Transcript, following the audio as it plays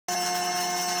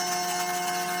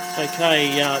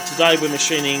Okay, today we're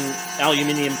machining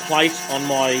aluminium plate on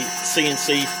my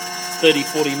CNC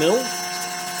 3040mm.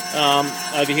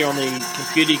 Over here on the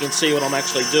computer you can see what I'm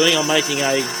actually doing. I'm making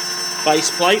a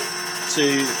base plate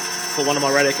for one of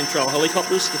my radio control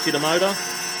helicopters to fit a motor,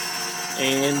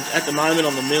 and at the moment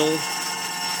on the mill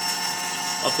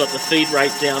I've got the feed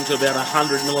rate down to about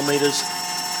 100 millimeters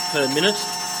per minute,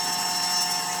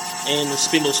 and the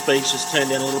spindle speed's just turned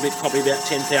down a little bit, probably about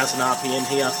 10,000 RPM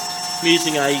here. I'm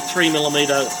using a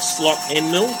 3mm slot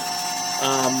end mill.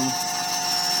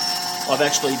 I've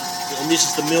actually, and this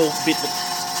is the mill bit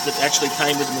that actually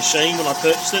came with the machine when I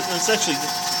purchased it, and it's actually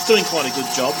doing quite a good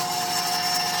job.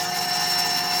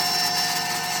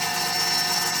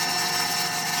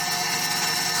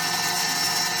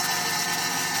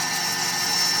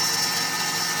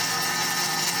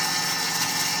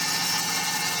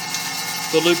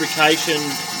 For lubrication,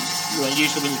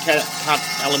 usually when you cut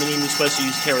aluminium you're supposed to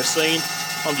use kerosene.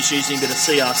 I'm just using a bit of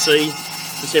CRC,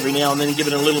 just every now and then give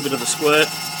it a little bit of a squirt.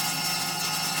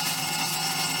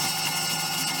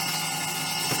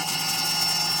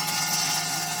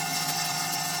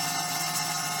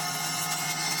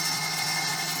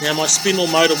 Now my spindle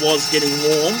motor was getting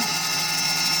warm,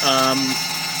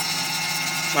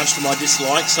 much to my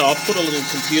dislike, so I've put a little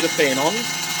computer fan on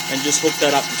and just hooked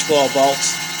that up to 12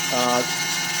 volts.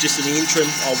 Just in the interim,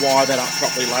 I'll wire that up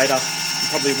properly later. I'll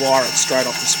probably wire it straight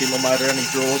off the spindle motor. It only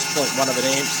draws 0.1 of an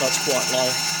amp, so it's quite low.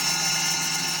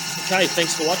 Okay,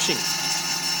 thanks for watching.